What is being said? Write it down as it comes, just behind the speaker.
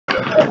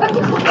Okay,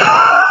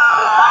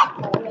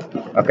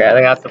 I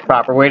think that's the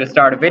proper way to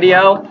start a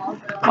video.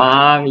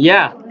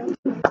 Yeah.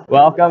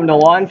 Welcome to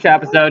lunch,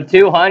 episode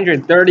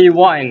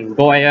 231,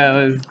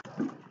 boyos.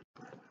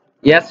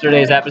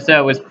 Yesterday's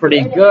episode was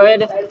pretty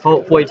good.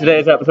 Hopefully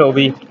today's episode will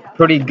be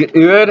pretty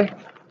good.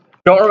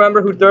 Don't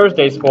remember who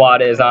Thursday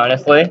Squad is,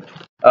 honestly.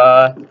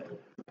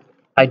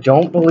 I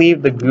don't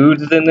believe the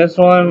Goods is in this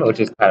one, which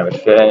is kind of a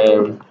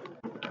shame.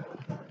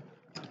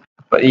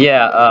 But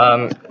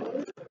yeah,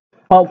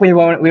 hopefully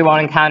we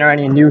won't encounter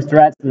any new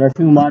threats that are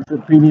too much for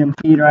premium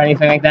feed or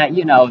anything like that.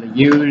 You know, the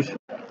huge.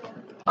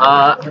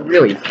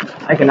 Really,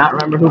 I cannot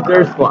remember who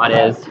Third Squad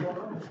is.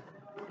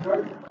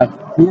 I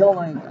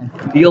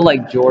feel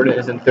like Jordan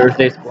is in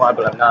Thursday Squad,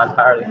 but I'm not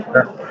entirely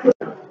sure.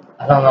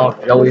 I don't know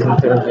if Joey's in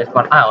Thursday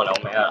Squad. I don't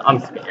know, man. I'm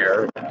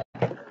scared.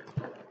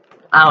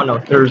 I don't know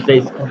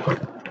Thursday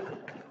Squad.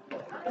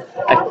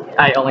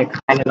 I only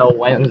kind of know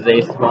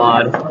Wednesday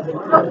Squad.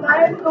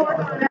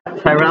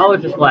 Tyrell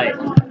is just like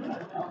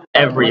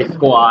every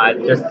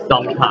squad, just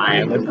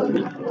sometimes.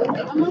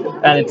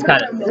 And it's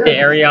kind of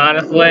scary,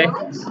 honestly.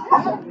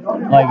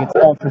 Like, it's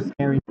ultra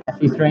scary,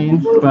 messy,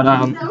 strange, but,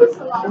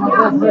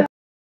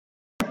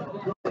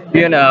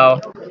 you know.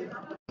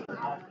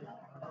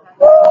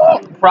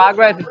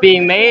 Progress is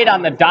being made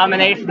on the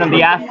domination of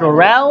the Astral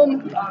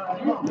Realm.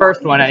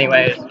 First one,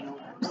 anyways.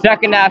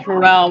 Second Astral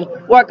Realm,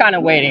 we're kind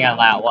of waiting on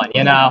that one,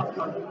 you know.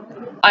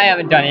 I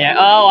haven't done it yet.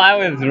 Oh, I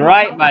was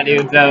right, my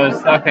dudes.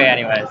 Okay,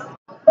 anyways.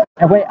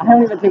 And wait, I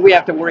don't even think we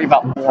have to worry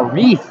about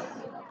Maurice.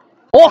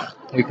 Oh,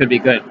 we could be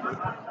good.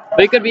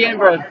 We could be in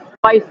for a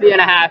spicy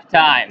and a half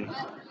time.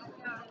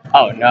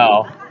 Oh,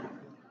 no.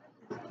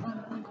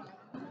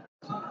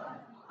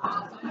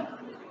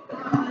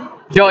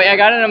 Joey, I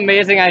got an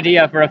amazing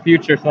idea for a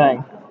future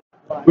thing.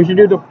 We should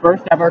do the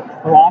first ever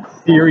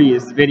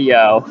cross-series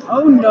video.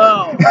 Oh,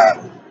 no.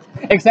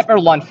 Except for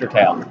Lunch or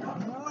Tail.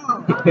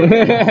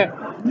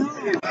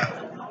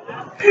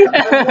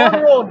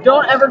 One rule,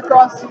 don't ever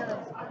cross series.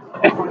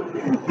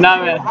 No,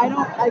 man.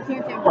 I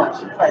can't take lunch.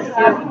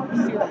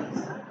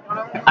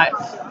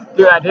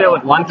 Dude, I did it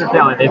with Lunch or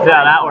Tail, and they said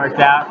how that worked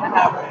out.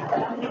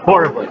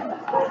 Horribly.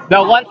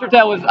 No, Lunch or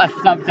Tail was a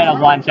subset of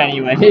Lunch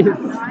anyways.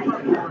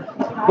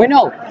 Wait,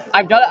 no.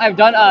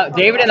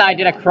 David and I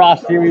did a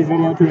cross-series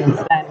video to an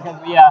extent,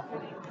 because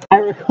I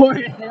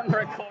recorded him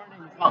recording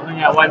something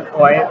at one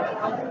point.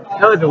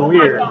 That was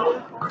weird.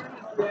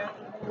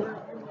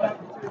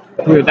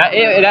 Dude, that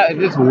is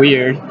just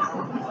weird.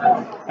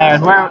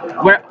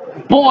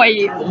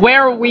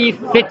 Where are we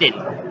sitting?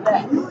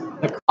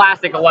 The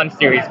classic Lunch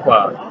series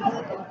quote.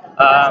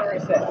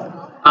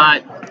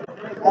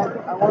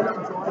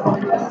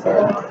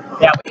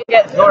 Yeah, we can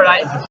get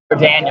Jordan and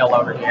Daniel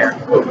over here.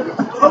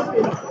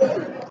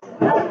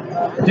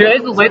 Dude,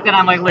 it's lit that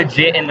I'm like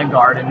legit in the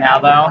garden now,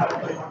 though.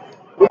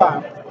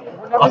 Yeah.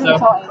 Also,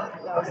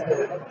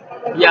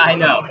 yeah, I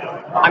know.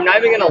 I'm not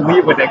even gonna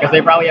leave with it because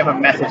they probably have a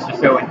message to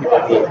show when people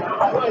leave.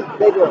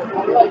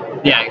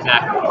 Yeah,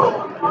 exactly.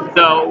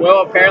 So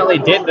Will apparently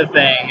did the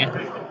thing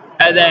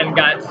and then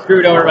got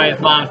screwed over by his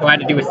mom, so I had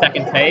to do a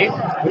second take,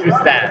 which was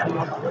sad.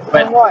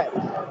 But what?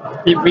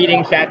 Keep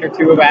reading chapter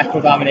 2 of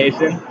Astral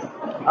Domination.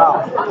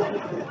 Oh.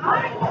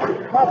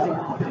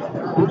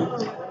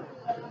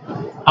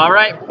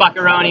 Alright,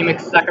 fuckaroni,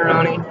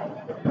 McSuckaroni.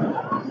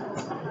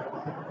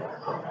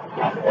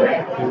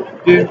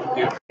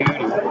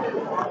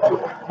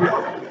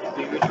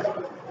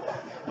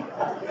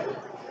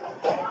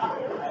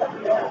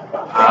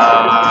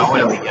 What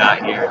do we got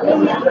here?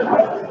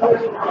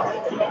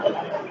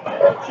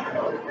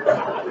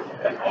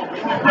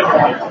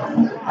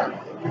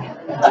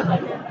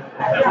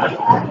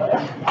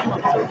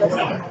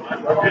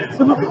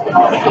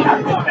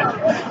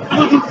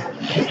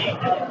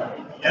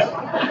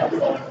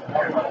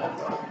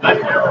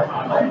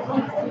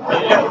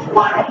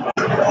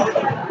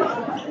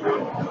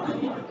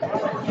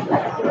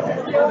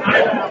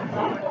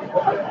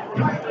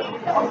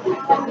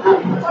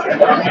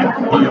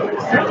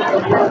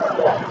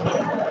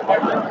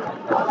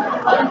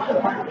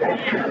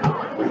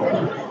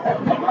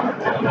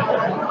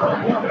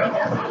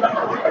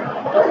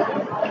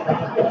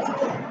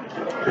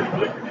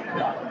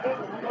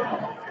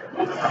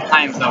 I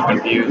am so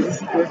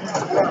confused.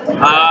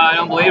 I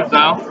don't believe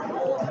so.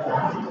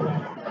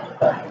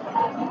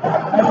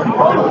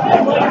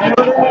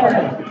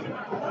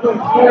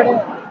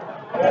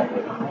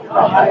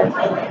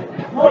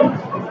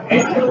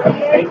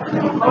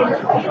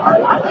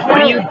 What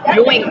are you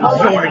doing,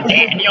 Jordan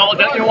Daniel?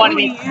 Don't you want to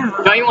be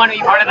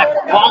part of the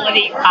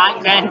quality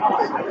content?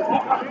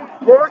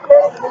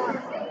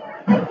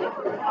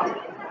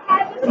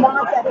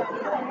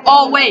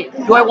 Oh wait,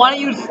 do I want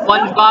to use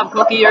SpongeBob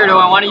cookie or do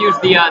I want to use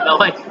the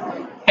like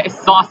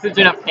sausage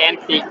and a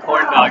pancake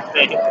corn dog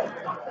thing?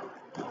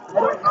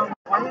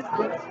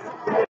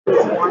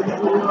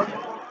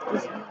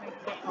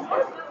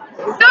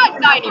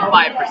 Not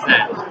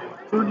 95%.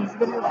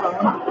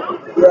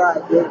 Yeah,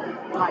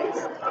 nice.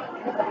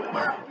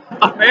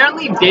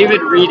 Apparently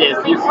David Reed is.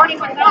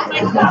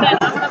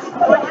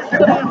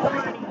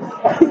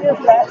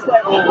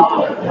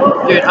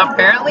 Dude,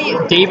 apparently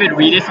David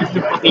Reedus used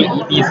to fucking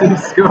eat these in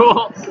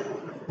school.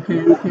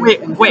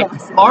 Wait,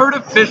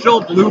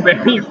 artificial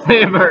blueberry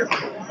flavor.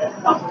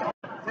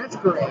 That's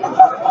great.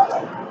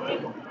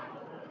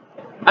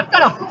 That's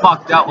kind of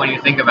fucked up when you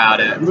think about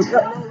it. Look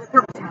up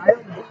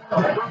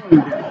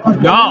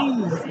Child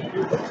No!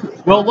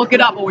 We'll look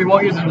it up, but we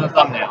won't use it in the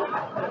thumbnail.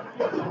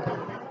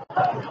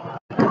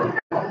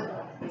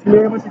 It's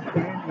made a bunch of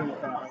candy and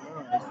stuff.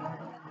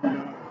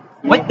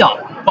 What the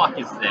fuck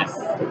is this?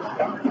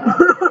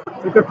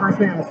 Look the first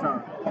thing I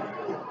saw.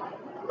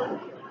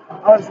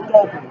 Oh, it's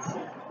dolphins.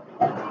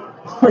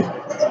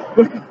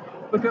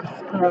 look up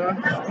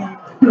Steve.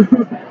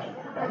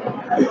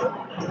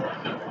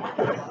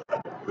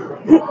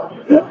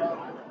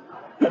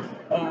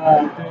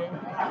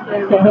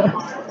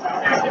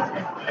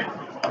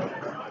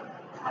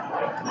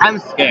 I'm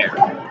scared.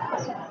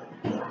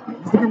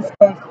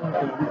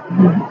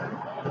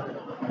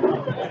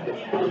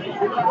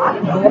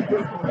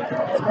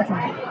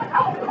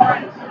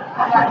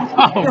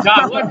 Oh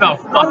god, what the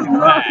fuck is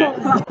that?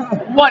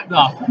 What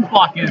the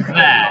fuck is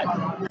that?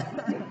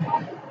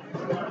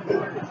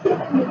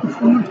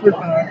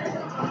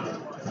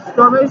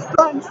 Strawberry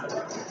sponge.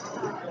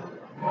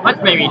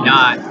 Let's maybe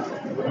not.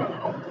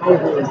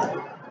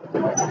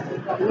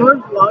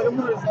 Lord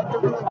Voldemort, is that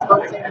different than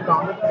Stunts and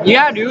Gauntlet?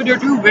 Yeah, dude, they're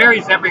two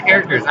very separate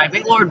characters. I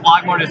think Lord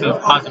Voldemort is his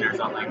cousin or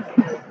something.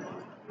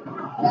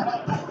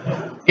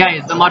 Yeah,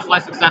 he's the much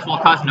less successful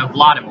cousin of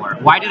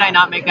Voldemort. Why did I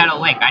not make that a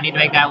link? I need to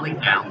make that a link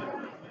now.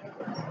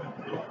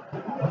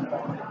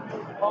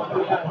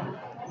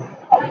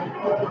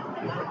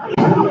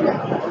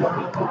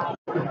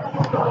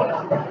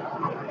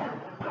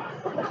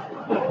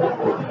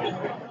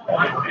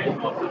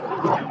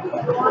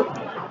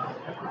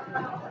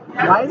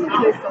 Why does it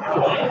taste so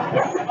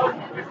good?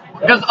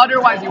 Because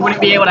otherwise you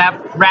wouldn't be able to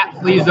have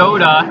Crapsley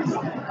Zoda,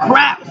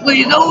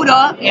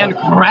 and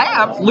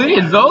Crapsley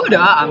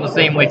Zoda on the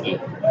same wiki.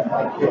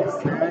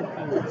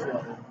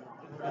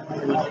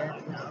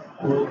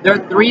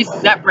 They're three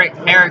separate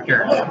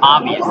characters,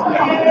 obviously.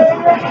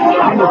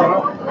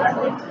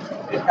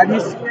 Have you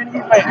seen any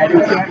of my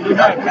editing?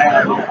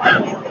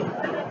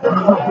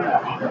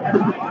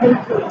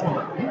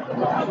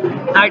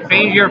 Can I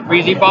change your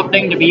Freezy Puff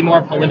thing to be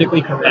more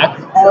politically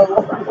correct?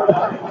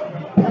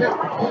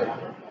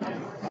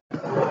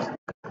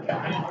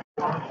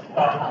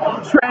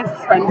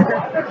 Transgender.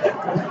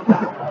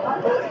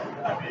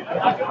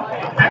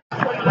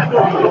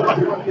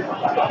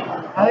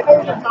 I think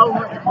I can tell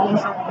what you're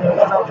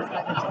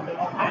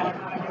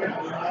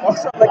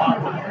also, like,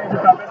 the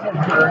comments on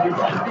Curry,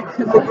 because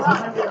it's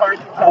really hard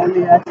to tell in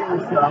the actual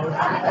show.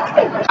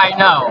 I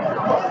know.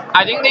 I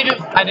think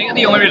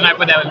the only reason I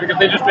put that was because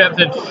they just have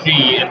said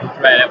she in the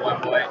thread at one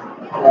point.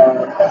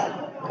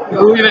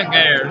 Who even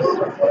cares?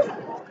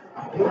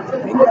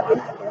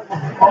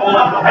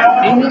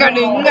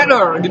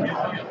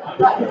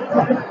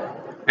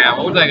 Yeah,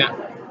 what was I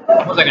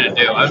gonna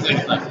do? I was gonna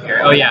do something here.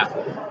 Oh yeah.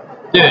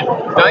 Dude,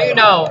 don't you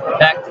know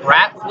that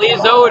Crapsley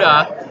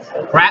Zoda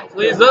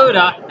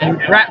and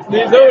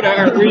Crapsley Zoda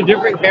are three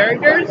different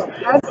characters?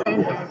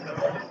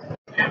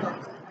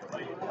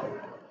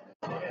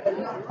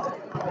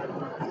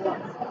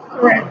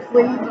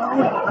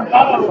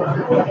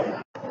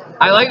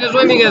 I like this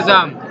one because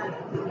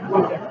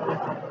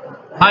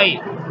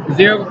height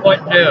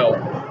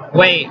 0.2,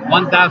 weight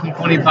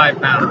 1,025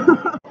 pounds.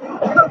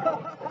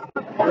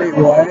 Wait,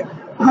 what?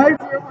 Height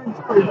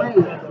 0.2, wait.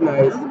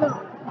 Nice.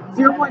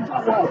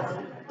 0.2 what?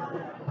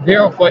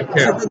 0.2.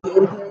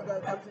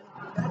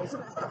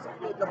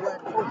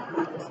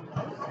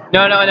 No,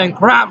 and then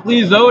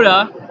Crapsley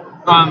Zoda,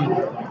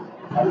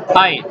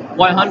 height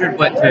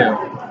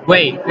 100'2",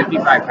 weight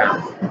 55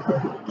 pounds.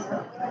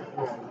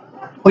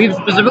 We've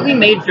specifically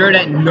made sure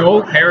that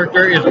no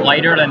character is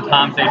lighter than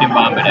Tom Sage and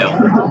Bombadil.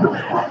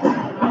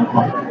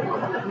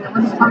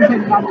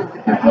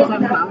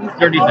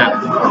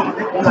 37.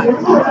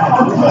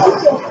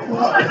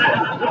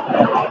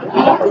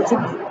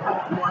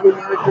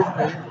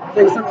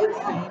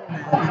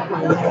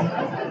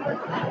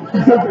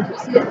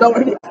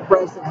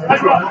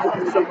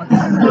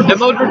 The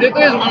most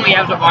ridiculous one we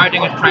have so far, I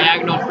think, is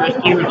Triagonal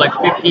Frisky, who's like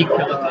 50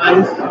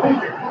 kilotons.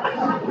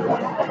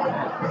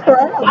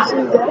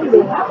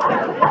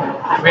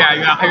 Yeah,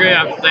 you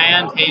have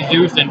Sans,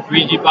 Jesus, and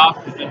Freezy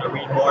Puff, which is a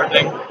read more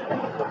thing.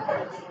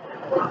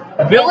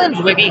 Villains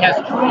Wiki has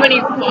too many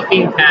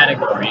fucking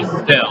categories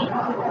still.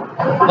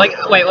 Like,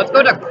 wait, let's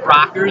go to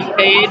Crocker's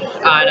page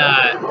on,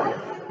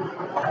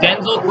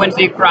 Denzel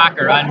Quincy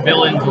Crocker on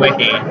Villains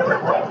Wiki.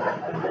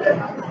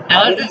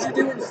 Now let's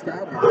just...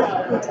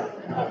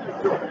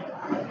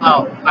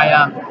 Oh,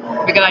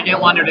 because I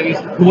didn't want her to use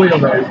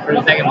spoilers for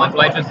the second one, so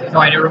I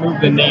had to remove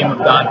the name of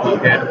Don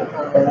Kid.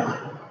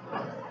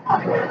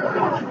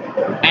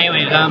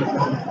 Anyways,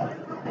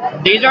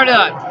 these are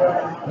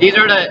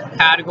the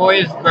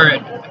categories for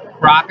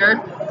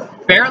Crocker: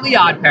 Fairly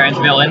Odd Parents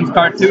villains,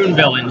 cartoon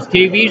villains,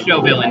 TV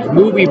show villains,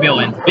 movie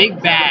villains,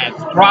 big bads,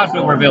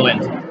 crossover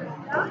villains,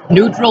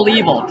 Neutral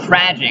evil,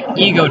 tragic,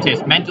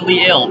 egotist,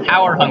 mentally ill,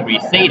 power-hungry,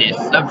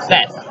 sadist,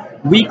 obsessed,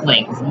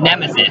 weaklings,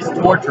 nemesis,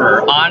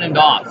 torturer, on and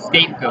off,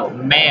 scapegoat,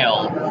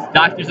 male,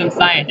 doctors and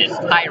scientists,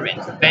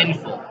 tyrants,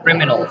 vengeful,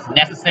 criminals,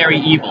 necessary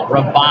evil,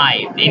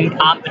 revived,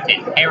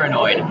 incompetent,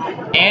 paranoid,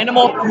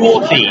 animal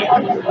cruelty,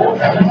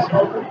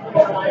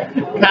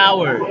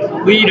 coward,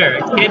 leader,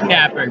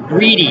 kidnapper,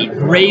 greedy,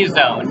 gray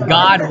zone,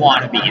 god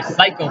wannabe,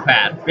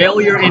 psychopath,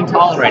 failure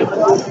intolerant,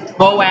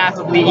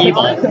 proactively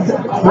evil,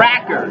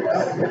 crackers,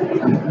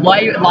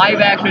 live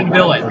action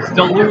villains,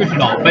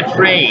 delusional,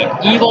 betrayed,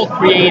 evil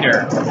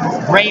creator,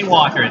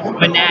 brainwashers,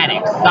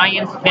 fanatics,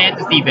 science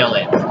fantasy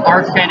villains,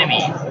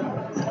 archenemy,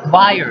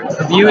 liars,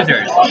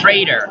 abusers,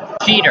 traitor,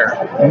 cheater,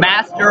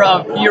 master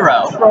of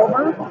hero,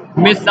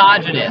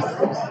 misogynist,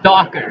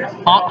 stalkers,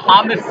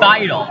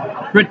 homicidal,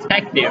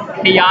 protective,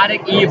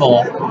 chaotic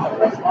evil.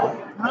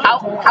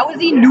 How is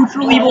he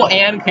neutral evil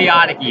and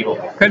chaotic evil?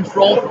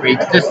 Control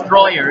freaks,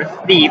 destroyers,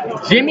 thief,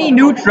 Jimmy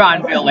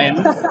Neutron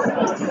villains,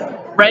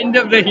 friend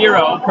of the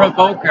hero,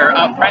 provoker,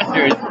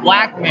 oppressors,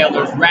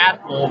 blackmailers,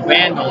 wrathful,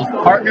 vandals,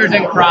 partners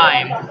in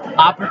crime,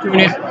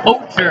 opportunists,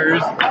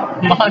 poachers,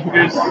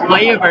 mongers,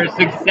 slavers,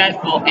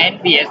 successful,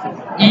 envious,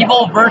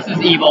 evil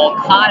versus evil,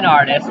 con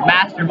artists,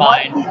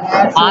 mastermind,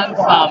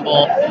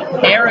 ensemble,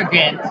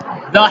 arrogant,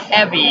 the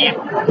heavy,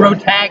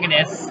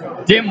 protagonists,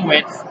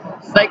 dimwits,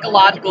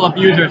 psychological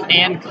abusers,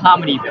 and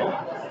comedy villains.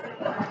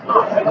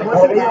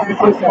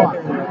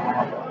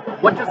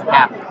 What just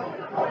happened?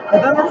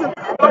 And then there's an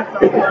what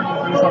the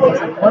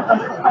fuck?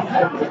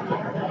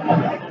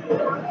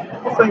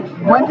 It's like,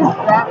 when does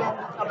Batman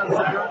become a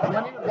super?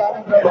 When did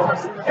Batman go to a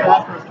super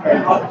fast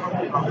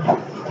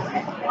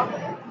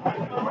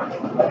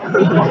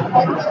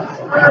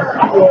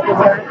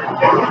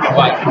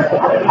What?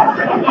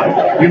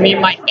 You mean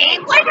my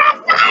English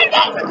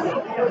assignment?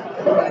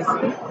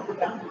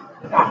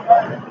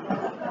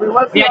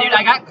 Yeah, dude,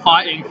 I got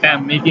caught in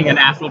chem making an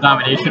astral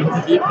domination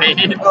with Pete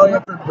Payne. Oh, yeah,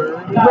 for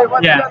Bird. Wait,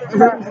 what's Yeah.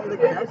 the other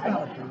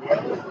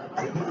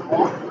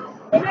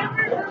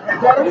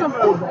That is a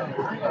really good.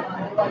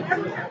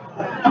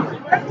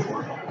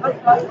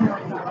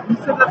 You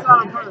said that's not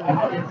on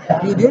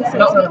purpose. He did say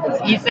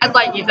something. He said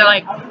like,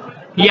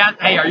 he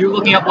asked, hey, are you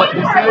looking up what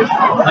this is?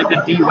 Like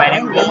the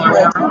de-wetting tool or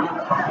whatever?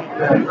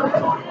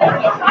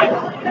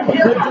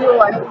 The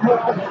de-wetting tool.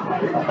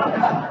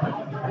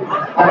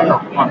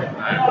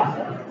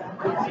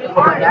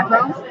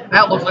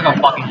 That looks like a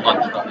fucking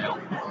lunch thumbnail.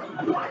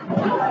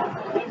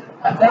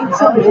 Thanks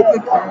to make a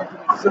character,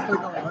 it's just like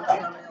a lunch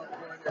thumbnail.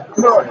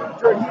 No,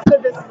 Jordan, you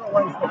said this is a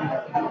lunch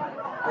thumbnail.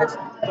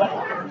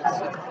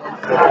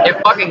 It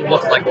fucking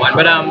looks like one,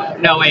 but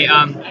no wait,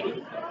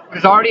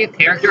 there's already a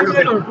character who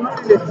can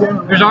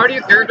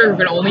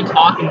only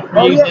talk and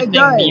use this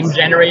meme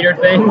generator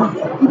thing.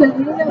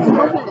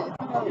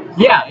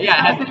 Yeah,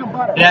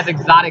 it has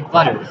exotic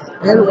butters.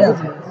 And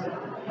raisins.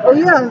 Oh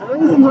yeah,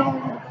 raisins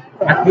are.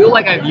 I feel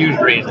like I've used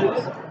raisins.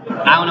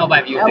 I don't know if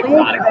I've used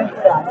exotic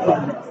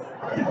butters.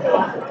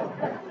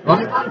 What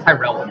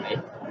Tyrell would make?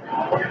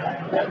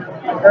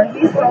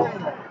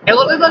 It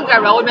looks like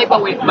Tyrell would make,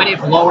 but when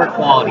it's lower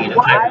quality than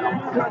Tyrell.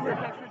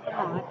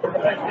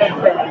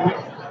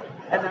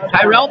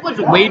 Tyrell puts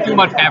way too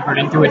much effort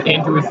into his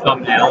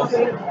thumbnails.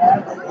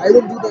 I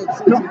would do that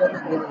too.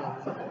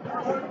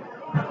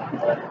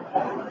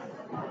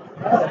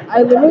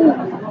 I literally.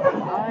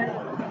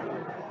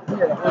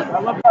 I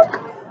love that.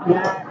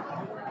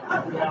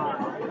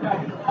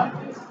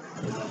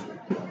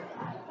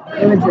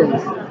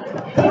 Images.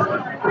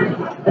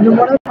 And then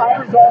one of the top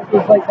results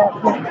was like that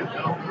thing.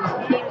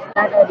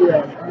 Snack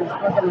ideas. And it's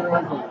fucking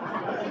amazing.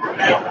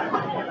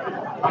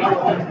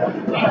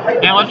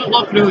 Now let's just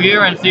look through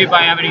here and see if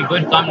I have any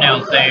good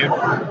thumbnails saved.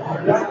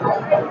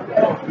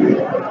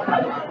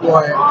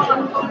 What?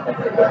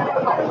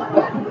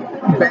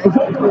 Bank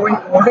point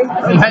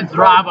what? Let's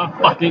rob a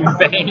fucking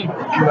bank.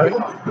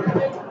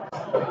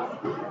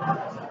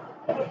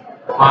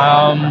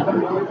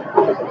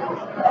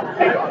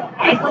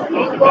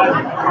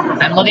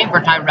 I'm looking for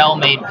Tyrell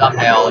made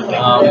thumbnails.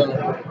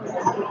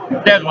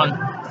 There's one.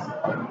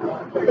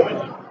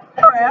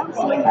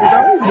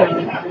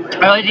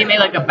 At least he made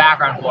like the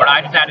background for it.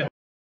 I just added.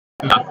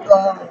 You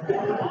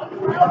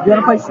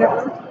wanna play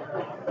Shipwreck?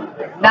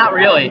 Not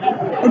really.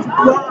 It's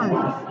blind.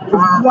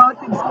 It's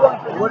blocked and squat.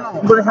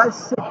 But it has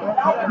secret.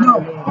 No,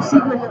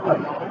 secret Hitler.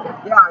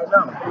 Yeah, I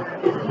know.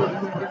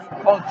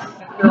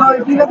 No,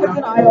 if you look at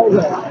an IO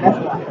there, that's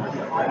why.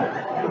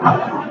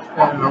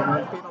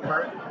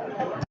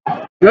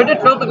 You have to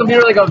tilt the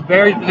computer like a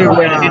very specific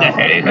way to see the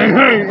hey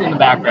in the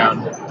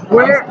background.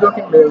 Where? I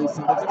can't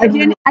see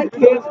I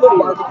can't see the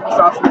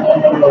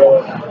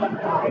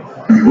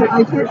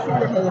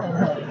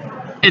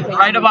hey. It's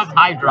right above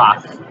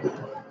Hydrox.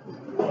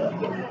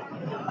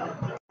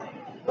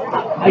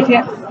 I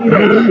can't see the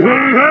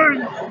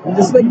I'm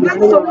just like next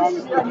to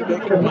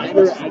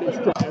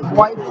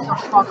wipe the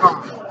fuck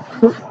off.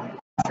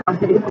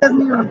 It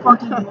doesn't even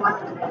fucking work.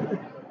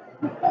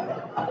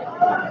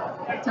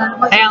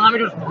 Hey, let me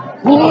just.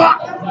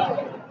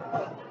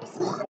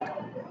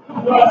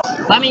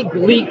 Let me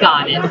gleek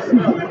on it.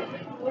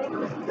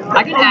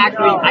 I can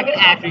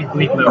actually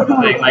gleek the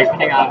thing. Like,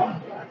 hang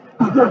on.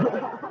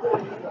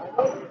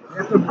 You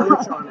have to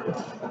mooch on it.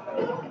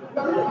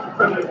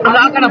 I'm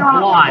not gonna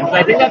blonde, so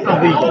I think that's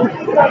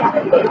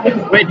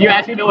illegal. Wait, do you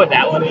actually know what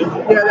that one is?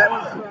 Yeah, that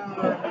was.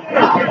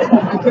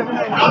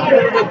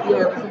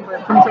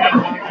 I can't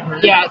remember.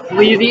 Yeah,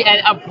 sleazy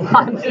and a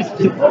blonde just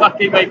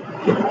fucking like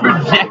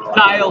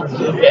projectile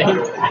jizzing.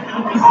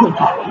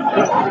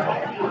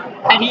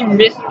 And he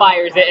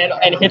misfires it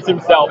and hits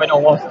himself and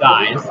almost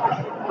dies.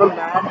 From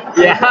that.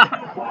 Yeah.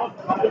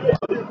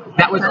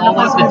 That was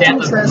almost the death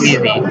of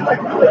Sleazy.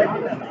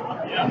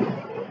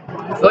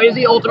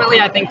 Sleazy ultimately,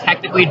 I think,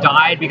 technically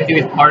died because he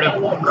was part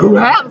of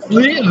Crap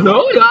Sleazy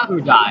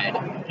who died.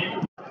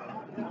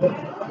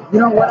 You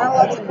know what I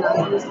like to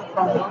know is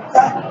from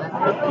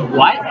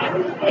What?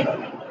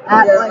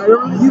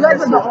 You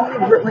guys are the only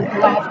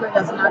last grade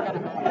that's not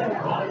gonna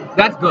happen.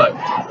 That's good.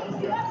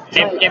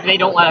 If they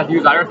don't let us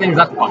use other things,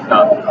 that's fucked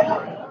up.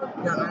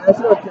 Yeah,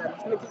 that's okay.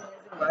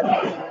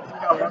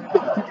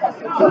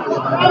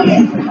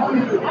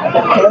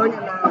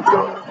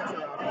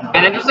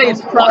 And then just say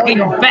it's fucking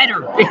better,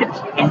 bitch.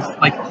 And just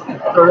like,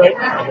 right.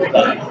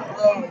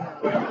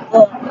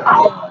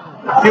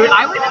 Dude,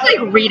 I was just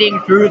like reading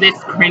through this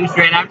cringe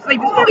thread. I'm just like,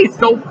 this movie is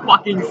so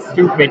fucking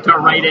stupid to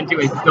write into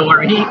a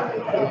story.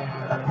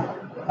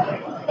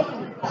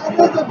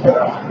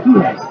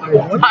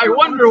 I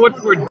wonder what's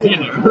for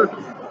dinner.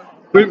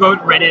 We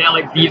both read it at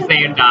like the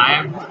same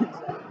time.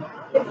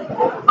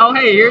 Oh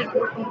hey,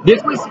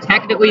 this was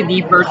technically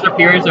the first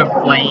appearance of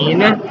Blaine,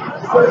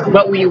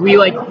 but we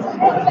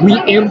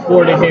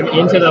imported him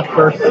into the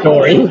first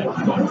story.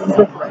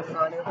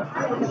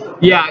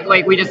 Yeah,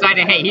 like we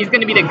decided, hey, he's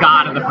gonna be the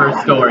god of the first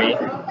story.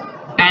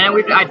 And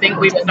then I think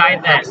we've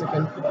decided that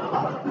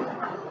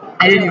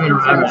I didn't even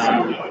remember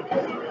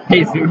that.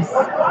 Jesus.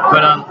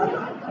 But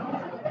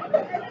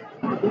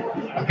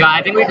God,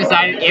 I think we've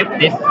decided if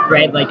this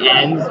thread like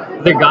ends,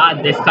 the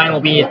god this time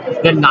will be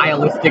the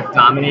nihilistic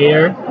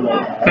dominator.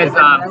 Because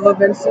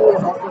relevancy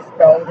is also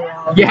spelled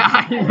wrong. Yeah,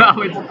 I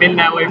know, it's been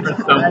that way for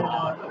so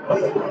long.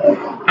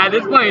 At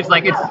this point, it's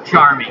like, it's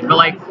charming, but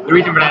like, the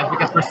reason for that is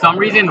because for some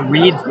reason,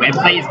 Reed's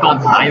website is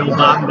called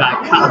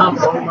nihilbomb.com.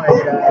 Oh my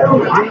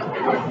god.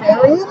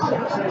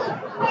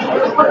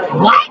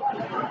 What?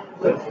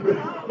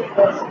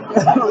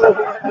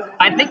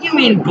 I think you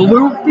mean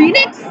Blue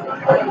Phoenix?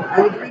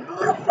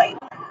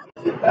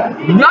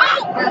 No!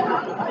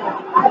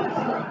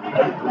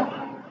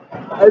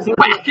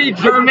 Wacky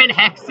German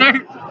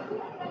hexer?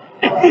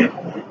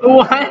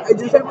 What? I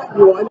just have like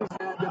one tab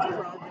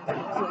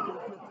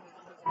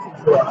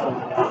that's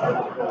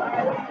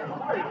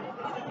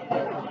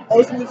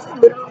also, it's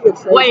literally a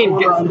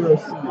transformer under a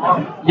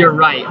seat. You're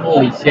right,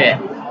 holy shit.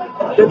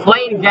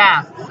 Blaine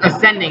gasps,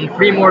 ascending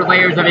 3 more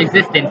layers of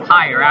existence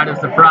higher out of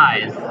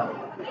surprise.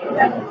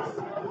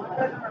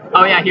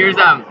 Oh yeah, here's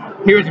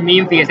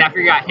Meme Theus after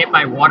he got hit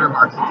by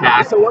Watermark's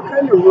attack. So what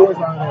kind of rules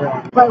are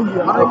there? By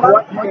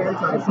Watermark?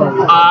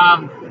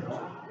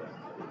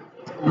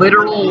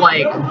 Literal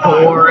like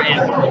gore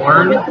and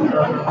porn.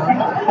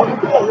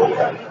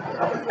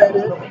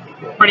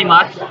 Pretty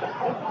much.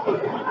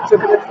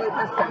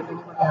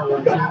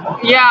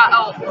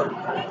 Yeah,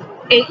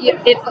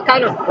 it's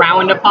kind of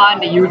frowned upon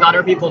to use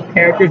other people's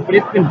characters, but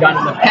it's been done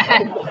in the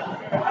past.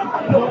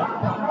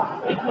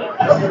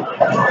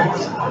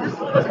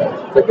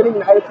 So getting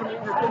mad at me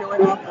for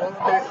killing off all of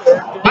their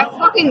characters? That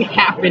fucking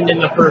happened in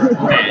the first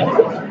thread.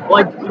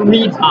 Like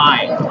 3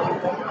 times.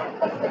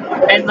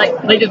 And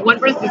like this one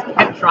person just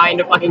kept trying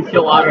to fucking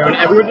kill Agro, and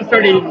everyone just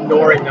started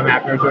ignoring them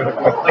after a certain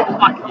point. Like,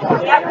 fuck you.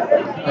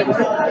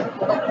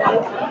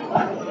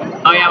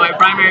 Oh yeah, my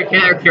primary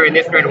character in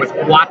this thread was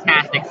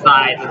Squatastic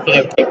Size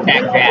instead of Tic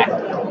Tac Jack.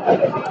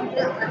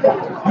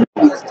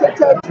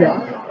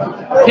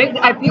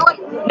 I feel like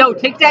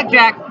Tic Tac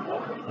Jack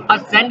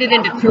ascended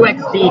into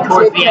 2XD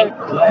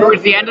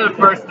towards the end of the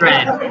first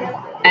thread.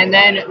 And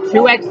then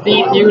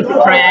 2XD fused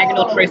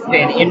Triagonal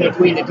Tristan in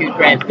between the 2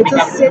 threads to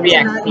become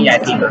 3XD, I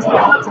think.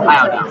 I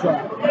don't know.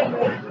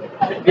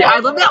 Yeah, I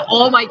love that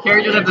all my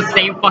characters have the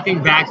same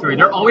fucking backstory.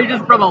 They're always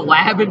just from a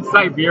lab in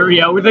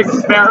Siberia with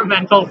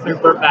experimental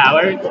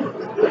superpowers.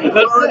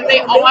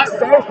 They all have...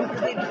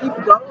 They keep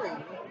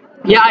going.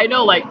 Yeah, I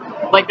know, like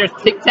there's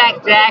Tic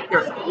Tac Jack,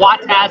 there's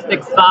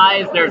Squatastic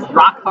Size, there's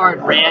Rock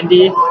Hard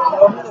Randy.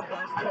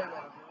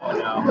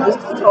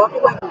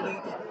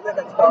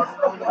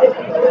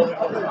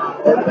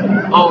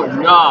 Oh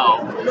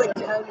no.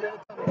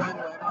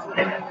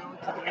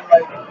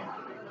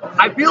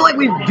 I feel like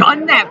we've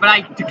done that, but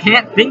I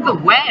can't think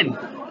of when.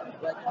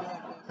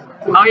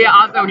 Oh yeah,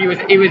 also he was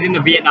in the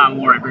Vietnam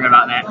War, I forgot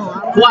about that.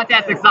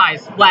 Squatastic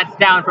Size splats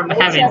down from the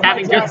heavens,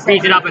 having just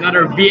beaten up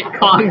another Viet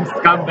Cong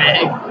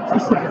scumbag.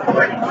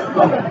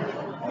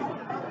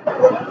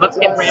 Let's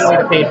get randomly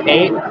to page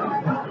 8.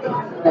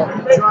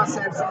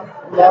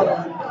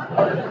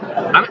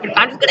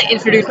 I'm just gonna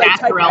introduce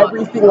Astarella.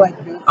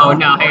 Oh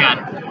no, hang on.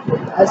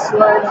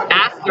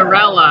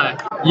 Astarella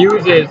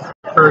uses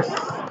her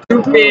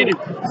stupid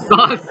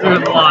saucer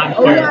launcher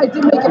Oh yeah, I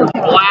did make it a point.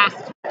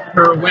 blast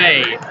her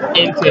way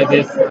into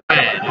this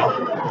thread.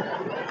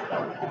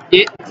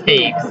 It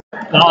takes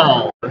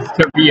balls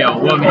to be a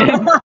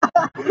woman.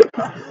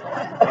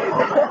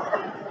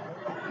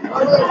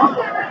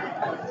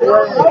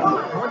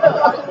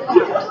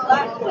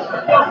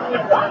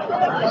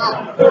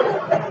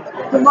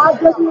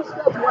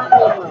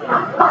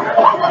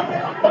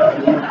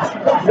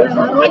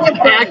 Like an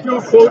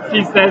actual quote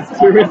she says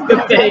too is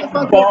to take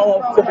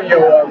balls to be a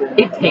woman.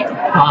 It takes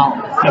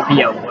balls to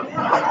be a woman.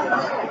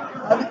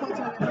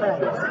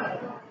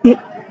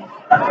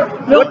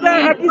 What the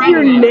heck is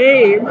your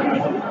name?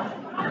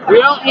 We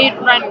don't need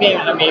friend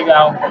games,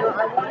 amigo.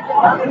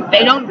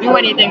 They don't do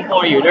anything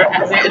for you. You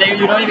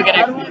don't even get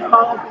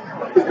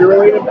XP. You're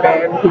really to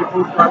ban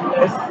people from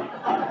this.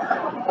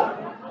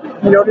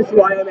 You notice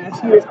why I'm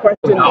asking this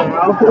question now?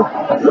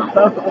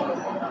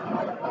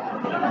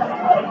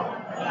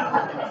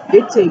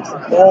 It takes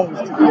balls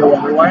to be a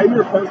woman. Why are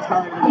your posts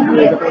telling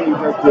me the thing you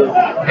just do?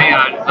 Hang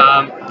on,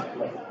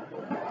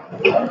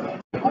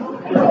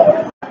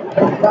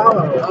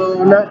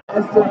 Oh, not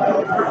for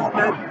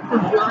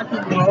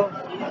blocking balls.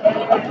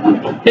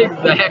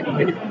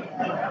 exactly.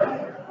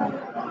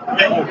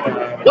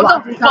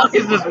 What the fuck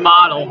is this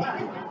model?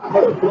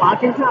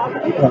 Blocking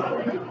topic?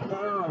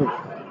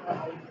 Oh.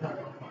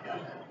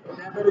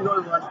 Better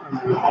go to lunch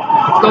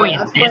It's going in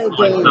this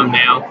one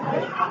thumbnail.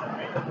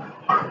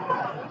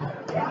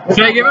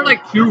 Should I give her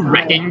like 2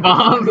 wrecking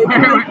balls?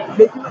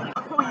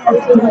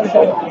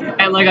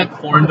 And like a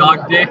corn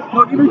dog dick?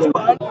 No, give her 2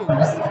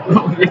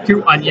 onions.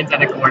 2 onions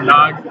and a corn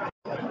dog?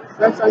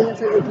 That's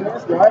onions and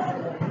onions, what?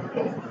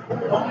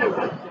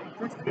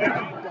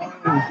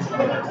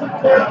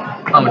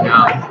 Oh no.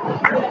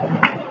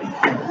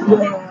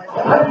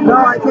 No,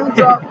 I can't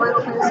drop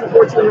Final Fantasy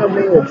 14 on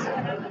maids.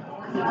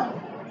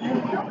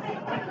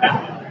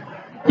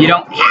 You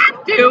don't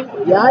have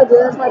to! Yeah, I did.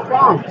 That's my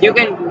prompt. You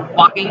can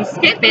fucking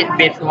skip it,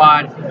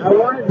 bitchwad. I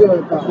want to do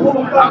it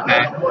though.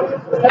 Okay.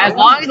 As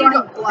long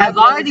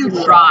as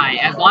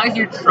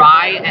you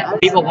try, and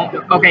people won't.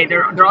 Okay,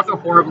 they're also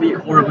horribly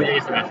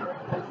asymmetrical.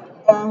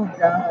 Oh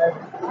god.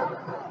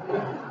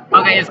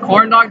 Okay, is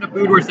corn dog the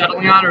food we're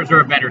settling on, or is there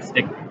a better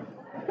stick?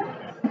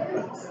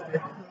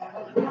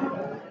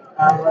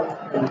 How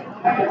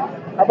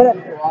about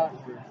a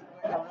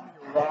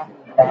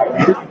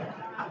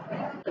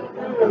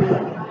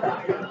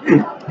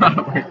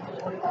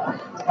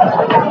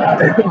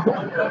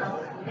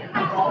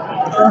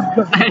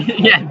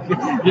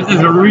Yeah, this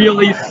is a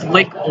really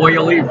slick,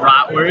 oily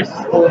bratwurst.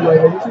 Oh my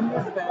god, you should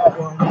use that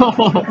one.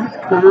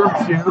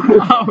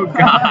 Oh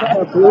god.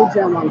 A blue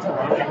gem on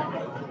top.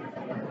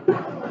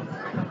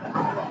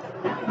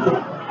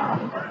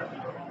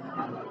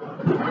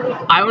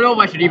 I don't know if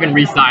I should even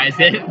resize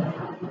it.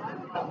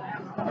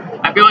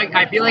 I feel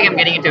like I'm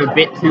getting into a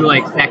bit too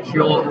like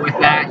sexual with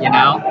that, you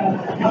know?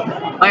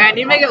 Like I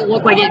need to make it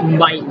look like it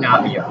might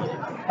not be okay.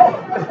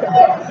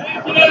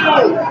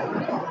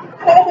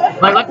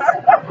 Like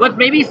let's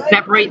maybe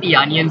separate the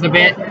onions a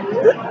bit.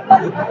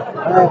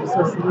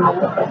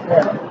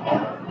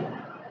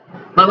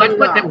 But let's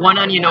put the one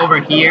onion over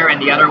here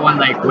and the other one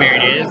like where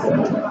it is.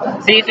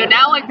 See, so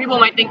now like people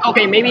might think,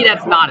 okay, maybe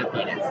that's not a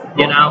penis,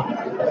 you know?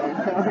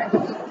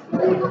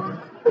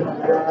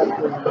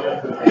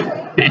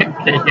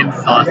 Bacon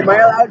sauce. Am I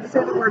allowed to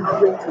say the word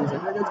crazies? I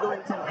think it's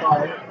going too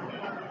far.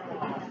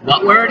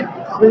 What word?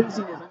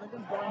 Craziness. I think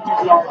it's going too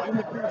far. In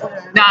the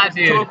future, Nah,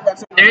 dude.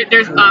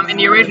 There's in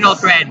the original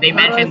thread they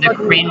mentioned the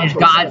cringe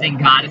gods and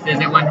goddesses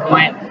at one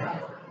point.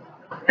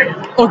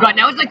 Oh god,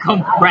 now it's like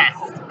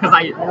compressed because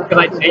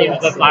I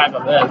changed the size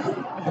of this.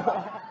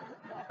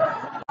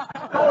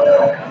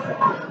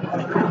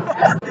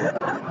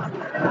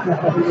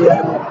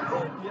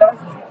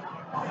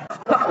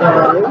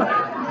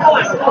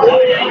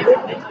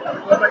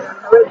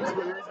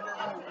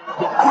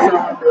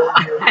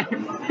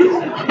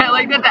 I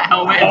like that the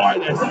helmet.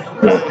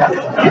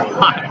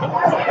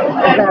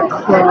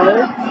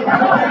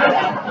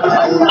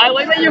 I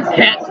like that you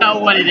can't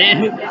tell what it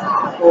is.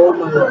 Oh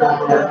my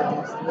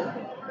god.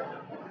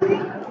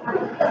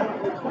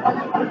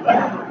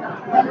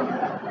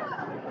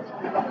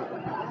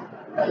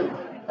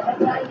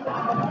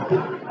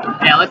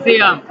 Yeah, let's see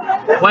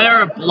what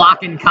other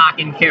block and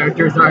cocking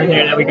characters are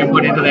there that we can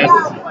put into this.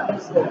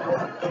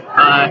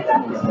 I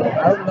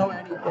don't know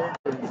any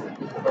characters.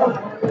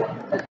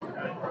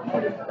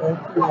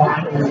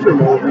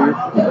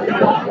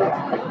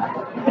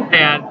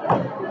 And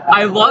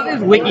I love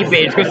his wiki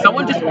page because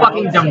someone just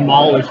fucking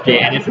demolished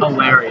it and it's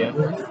hilarious.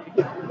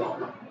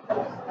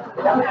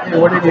 Hey,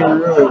 what did you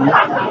ruin?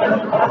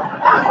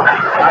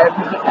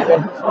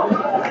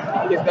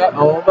 Is that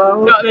all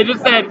though? No, they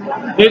just said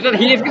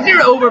he is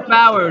considered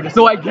overpowered,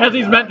 so I guess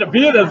he's meant to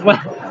be this way.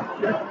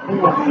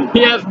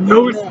 He has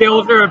no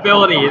skills or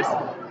abilities.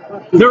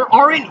 There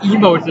aren't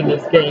emotes in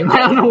this game. I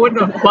don't know what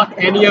the fuck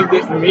any of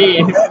this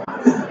means.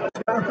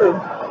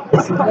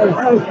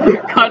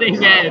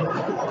 Cutting edge.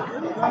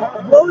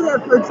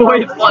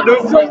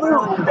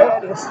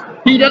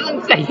 He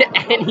doesn't say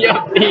any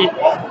of these.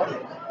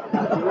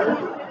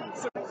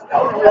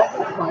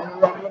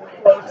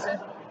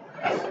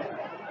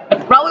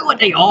 That's probably what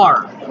they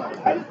are.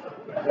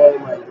 Oh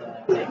my god.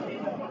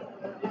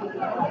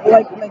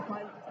 Like mine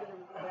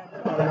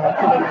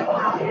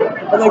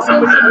but like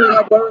somebody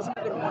like what was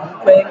something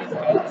playing his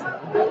games.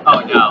 Oh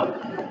no.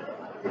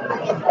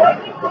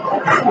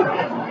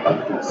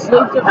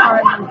 Sleep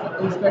deprived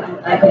Inspector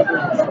Gadget.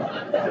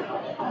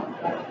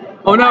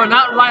 Oh no,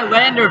 not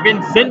Rylander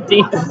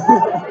Vincenti.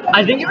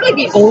 I think you're like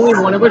the only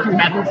one of us who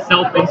hasn't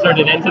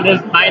self-inserted into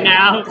this by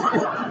now.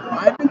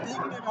 I've been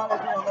thinking about it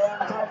for a long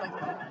time.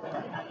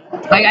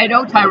 I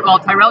know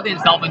Tyrell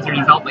didn't self-insert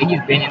himself, but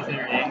he's been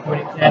inserted into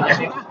it.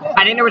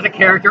 I think there was a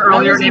character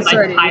earlier named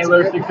like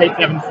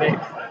Tyler6876.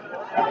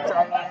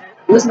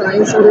 Wasn't I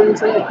inserted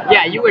into it?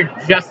 Yeah, you were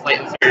just like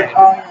inserted.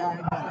 Oh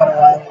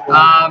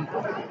yeah.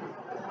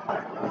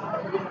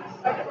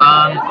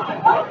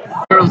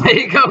 Your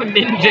Lego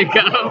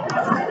Ninjago.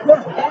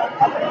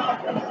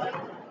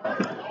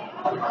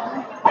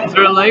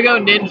 Your Lego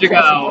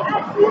Ninjago.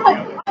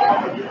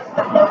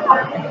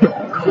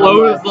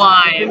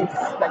 Clotheslines.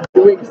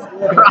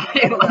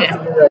 Ryland.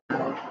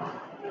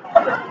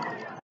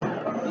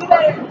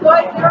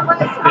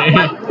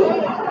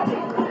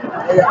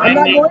 I'm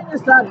not going to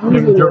stop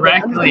using it.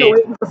 Directly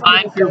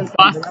onto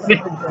bus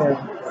 6.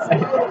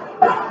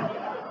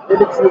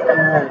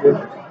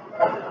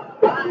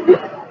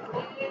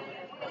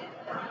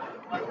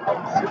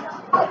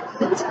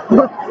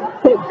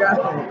 Oh god.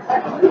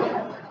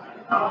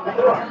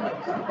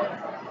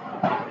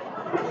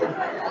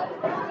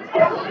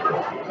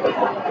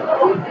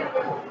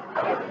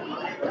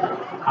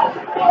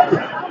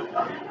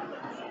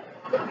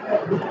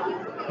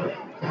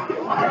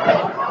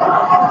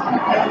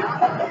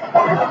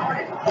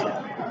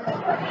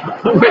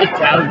 Wait,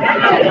 down.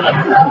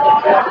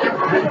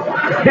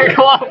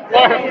 Go on,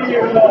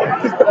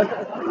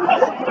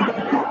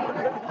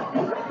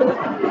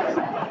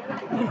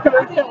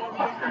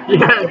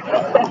 Yes.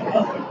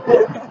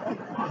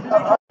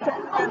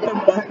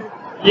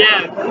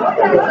 Yes.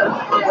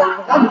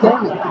 God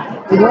damn it.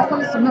 You don't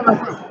want to submit my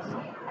phone.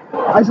 I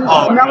just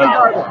smelly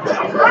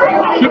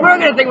garbage. People are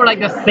gonna think we're like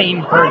the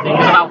same person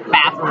because of how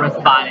fast we're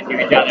responding to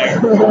each other.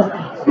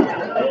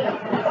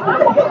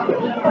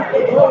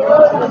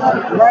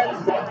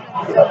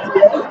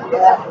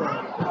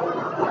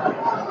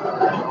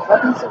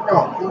 Fucking submit.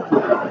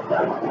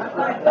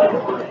 Thank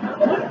you.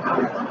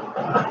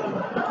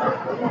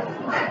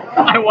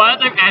 I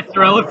wonder if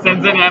Estrella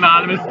sends an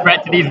anonymous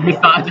threat to these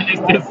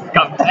misogynistic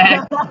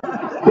scumbags.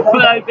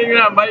 But I think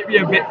that might be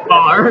a bit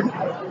far.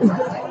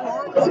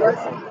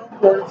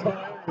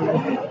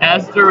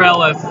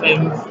 Estrella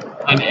sends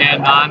an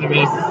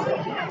anonymous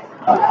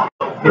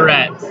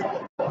threat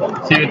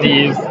to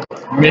these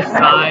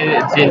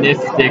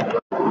misogynistic.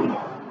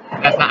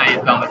 That's not how you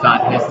spell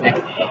misogynistic.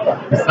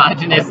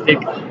 Misogynistic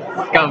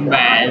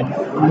scumbags.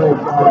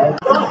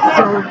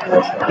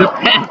 The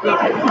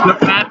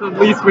path of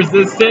least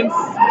resistance.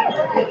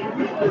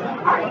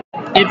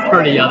 It's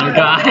for the other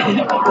guy.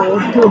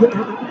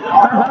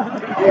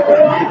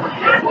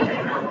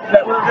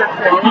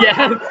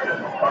 Yes.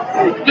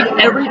 Just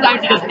every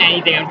time she does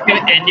anything, I'm just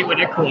gonna end it with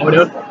a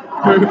quota.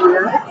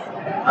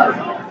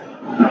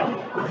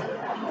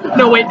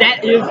 No, wait,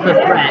 that is the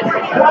threat.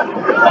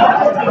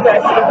 Damn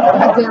it,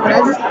 I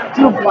just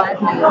drew a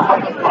black man.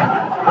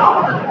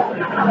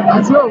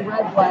 I drew a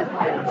red black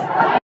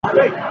man.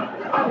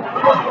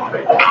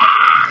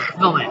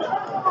 Excellent.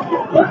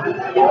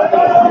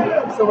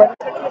 So when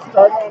did you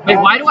start? Wait,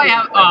 why do I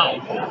have? Oh,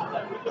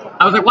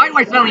 I was like, why do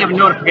I suddenly have a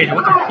notification?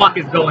 What the fuck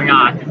is going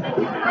on?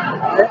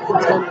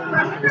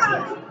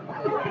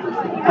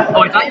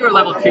 Oh, I thought you were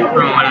level 2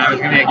 from when I was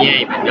gonna be like,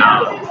 yay, but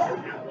no.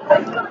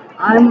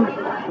 I'm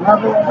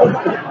level.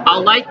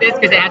 I'll like this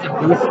because it has a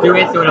boost to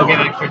it, so it'll give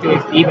extra to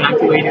HP, but I'm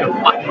too lazy to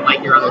fucking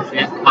like your other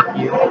shit. Fuck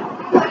you.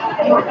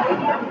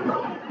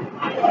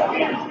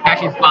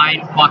 Actually,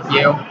 fine. Fuck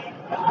you.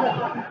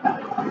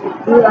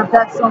 Dude, I've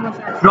got so much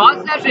extra.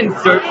 Draw session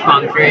search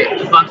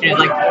function is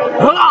like,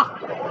 ugh!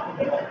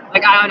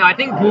 Like, I don't know, I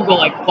think Google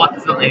like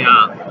fucked something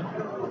up.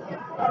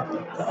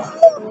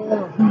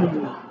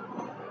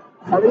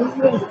 How did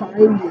you even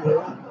find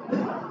you?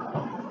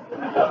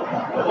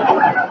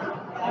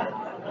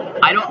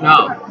 I don't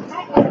know.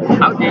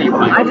 How dare you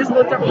find I just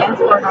looked up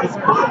Hanspart on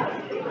search.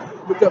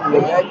 Look up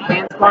what?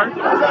 Hanspart?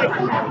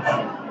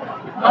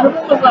 One of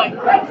them was like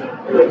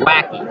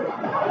wacky.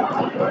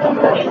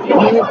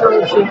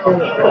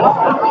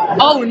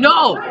 Oh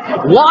no!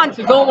 Launch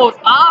is almost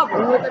over!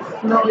 Look at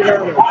smelly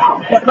garbage.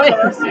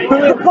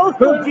 Who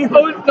posted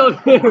those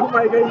things? Oh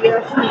my god,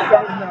 yes, he says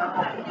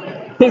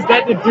that. Is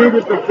that the dude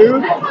with the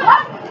food?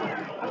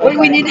 Wait,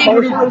 we need to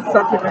introduce.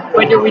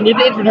 Wait, do we need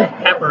to introduce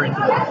Pepper into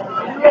this?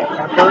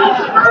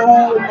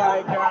 Oh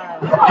my god.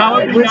 How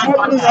have we Which not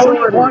one done is that?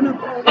 short? One of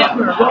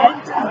Pepper.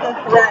 Launch is the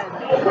thread.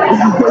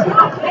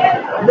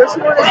 Which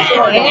one is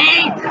short?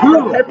 Hey, who?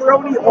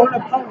 Pepperoni on a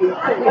pony.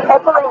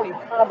 Pepperoni,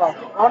 comma,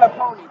 on a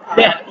pony. Comma.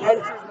 Yes.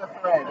 Enters the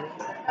thread.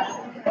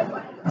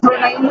 When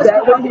I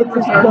That way hits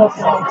his book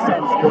makes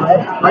sense,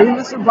 right? Are you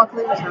Mr.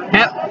 Buckley Returns?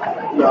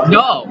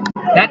 No,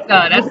 that's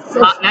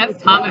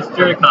Thomas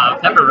Jerkov,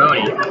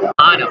 pepperoni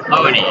on a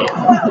pony.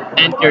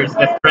 Enters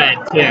the thread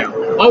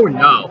too. Oh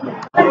no.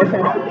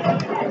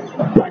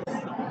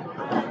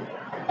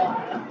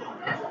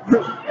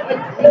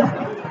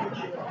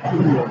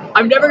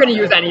 I'm never gonna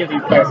use any of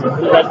these characters.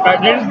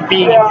 They're just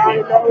being. Yeah, I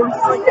know.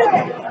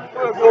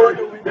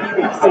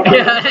 It's like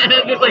yeah,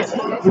 it's like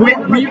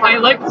I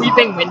like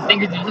Weeping Winston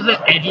because it's just an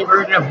edgy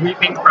version of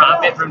Weeping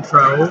Prophet from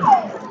Trove.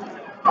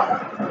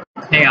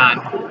 Hang on.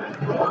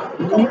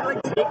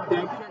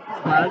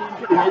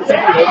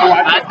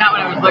 That's not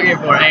what I was looking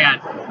for. Hang on.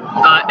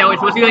 No, it's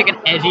supposed to be like an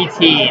edgy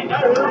teen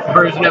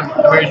version of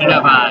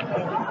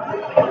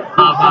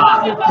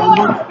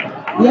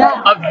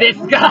this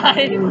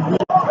guy.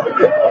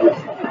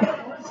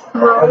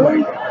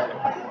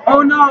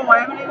 Oh no, I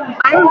haven't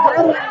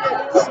read it.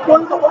 You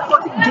spoiled the whole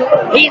fucking game.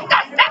 He's the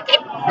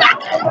second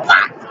fucking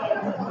boss.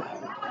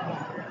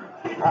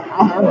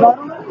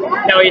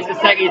 No, he's the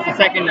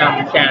second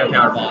Shadow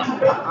Tower boss.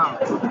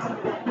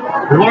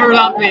 Roar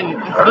up in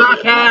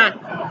Baka.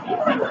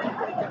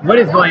 What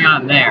is going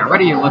on there? What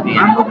are you looking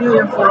at? I'm looking at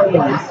your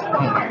followers. Oh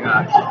my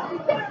gosh.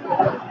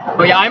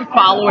 Oh yeah, I'm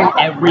following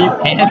every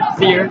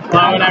Panseer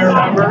clown I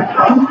remember.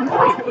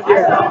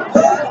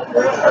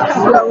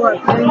 So what?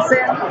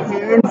 Panseer,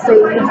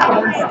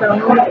 Panstone,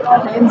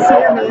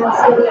 Panseer,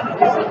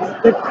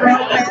 the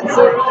Crown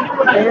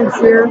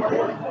Panseer.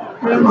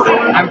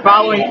 I'm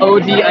following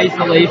OG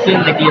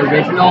Isolation, like the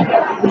original.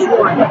 Which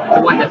one?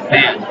 The one that's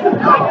banned.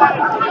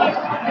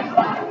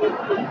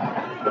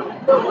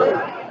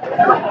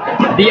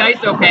 The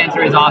ISO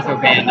Panzer is also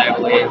banned, I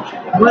believe.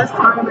 Where's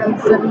Time at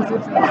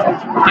 76?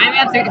 Time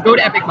at 6, go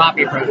to Epic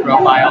Copy Pro's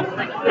profile.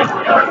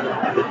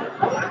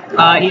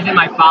 He's in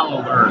my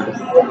followers.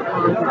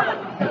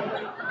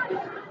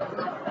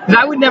 Because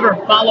I would never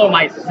follow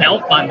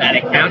myself on that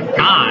account.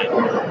 God.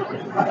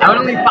 I would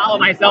only follow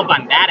myself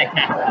on that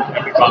account.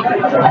 Epic Copy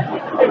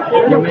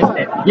Pro. You missed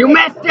it. You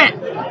missed it!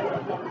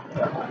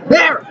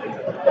 There!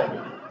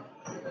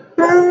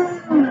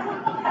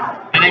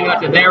 And then go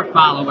to their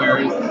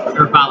followers,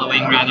 or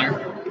following rather.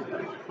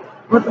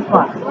 What the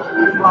fuck?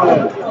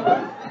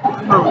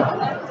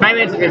 Time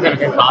is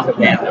also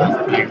banned.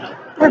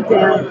 God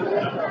damn it.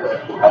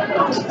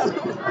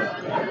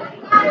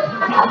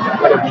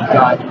 What have you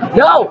done?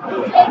 No!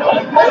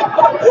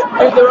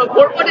 Dude, the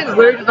report one is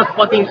literally just a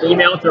fucking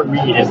email to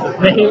read.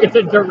 It's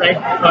a direct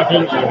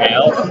fucking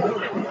email.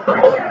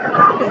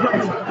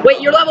 Wait,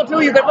 you're level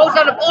 2, you can post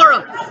on the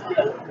forums!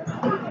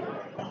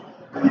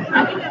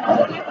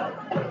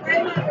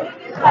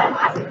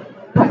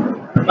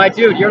 My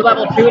dude, you're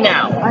level 2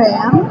 now. I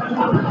am?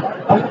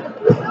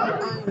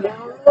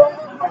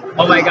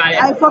 Oh my god.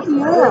 I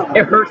fucking am.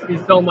 It hurts me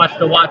so much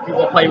to watch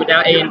people play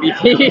without A and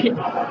BT.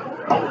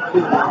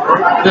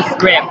 The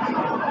script.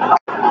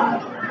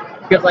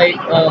 Because like,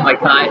 oh my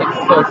god, it's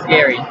so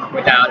scary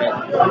without it.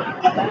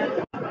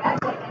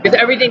 Because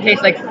everything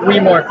takes like 3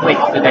 more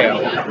clicks to do.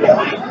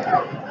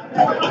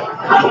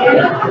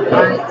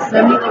 Alright,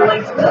 send me the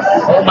link to this.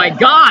 Oh my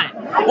god!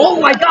 Oh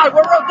my god,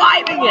 we're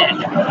reviving it!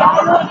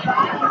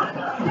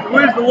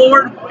 Where's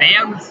Lord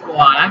Bam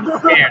Squad? I'm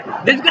scared.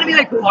 This is gonna be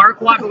like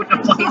Farquaad, but with the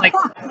fucking like...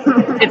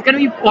 It's gonna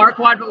be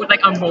Farquaad, but with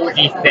like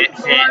emoji shit.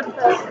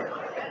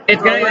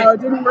 It's gonna be like...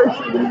 it didn't work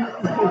for me.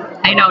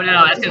 I know,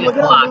 no, that's because it's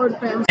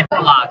blocked. It's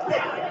blocked.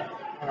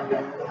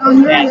 Oh,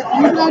 he's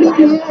not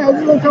even here. I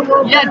just looked up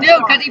World Yeah,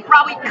 dude, because he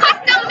probably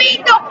custom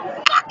made the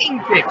fucking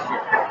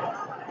picture.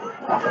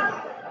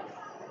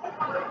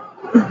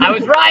 I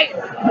was right.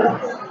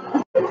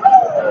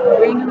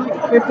 Wait like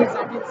 50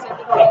 seconds, send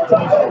it on to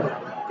me.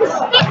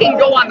 Fucking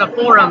go on the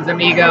forums,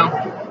 amigo.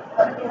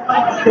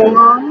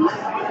 Forums?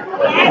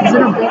 Is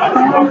it a book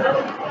forum?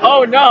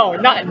 Oh no,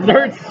 not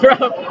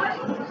Nerdstroke.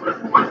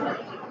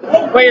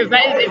 Wait, is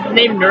that his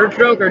name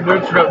Nerdstroke or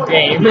Nerdstroke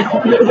Game? Neither,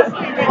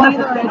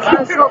 it's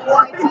Nerdstroke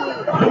YT.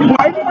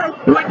 Why did I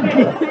put game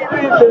in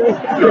there?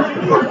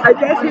 I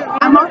guess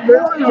I'm not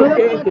Nerdstroke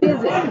Game. What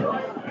is it?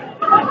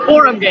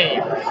 Forum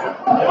Game.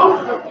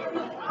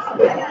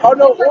 Oh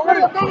no, the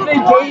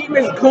game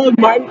is called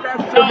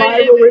Minecraft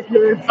Survival with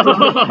Nerds.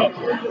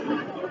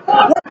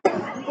 What the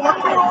fuck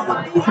are all of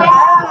these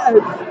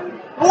ads?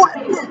 What?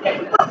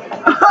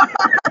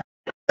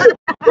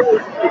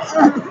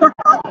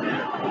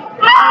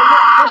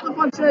 What the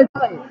fuck should I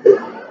play?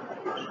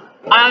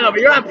 I don't know, but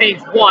you're on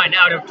page 1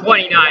 out of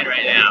 29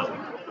 right now.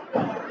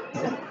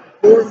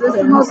 Is this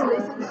the most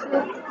recent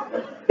shit?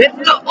 This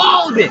is the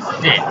oldest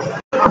shit.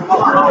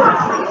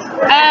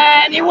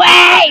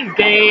 Anyways,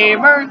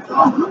 gamers,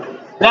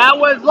 that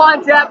was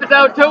lunch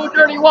episode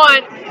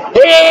 231.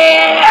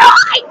 Yeah!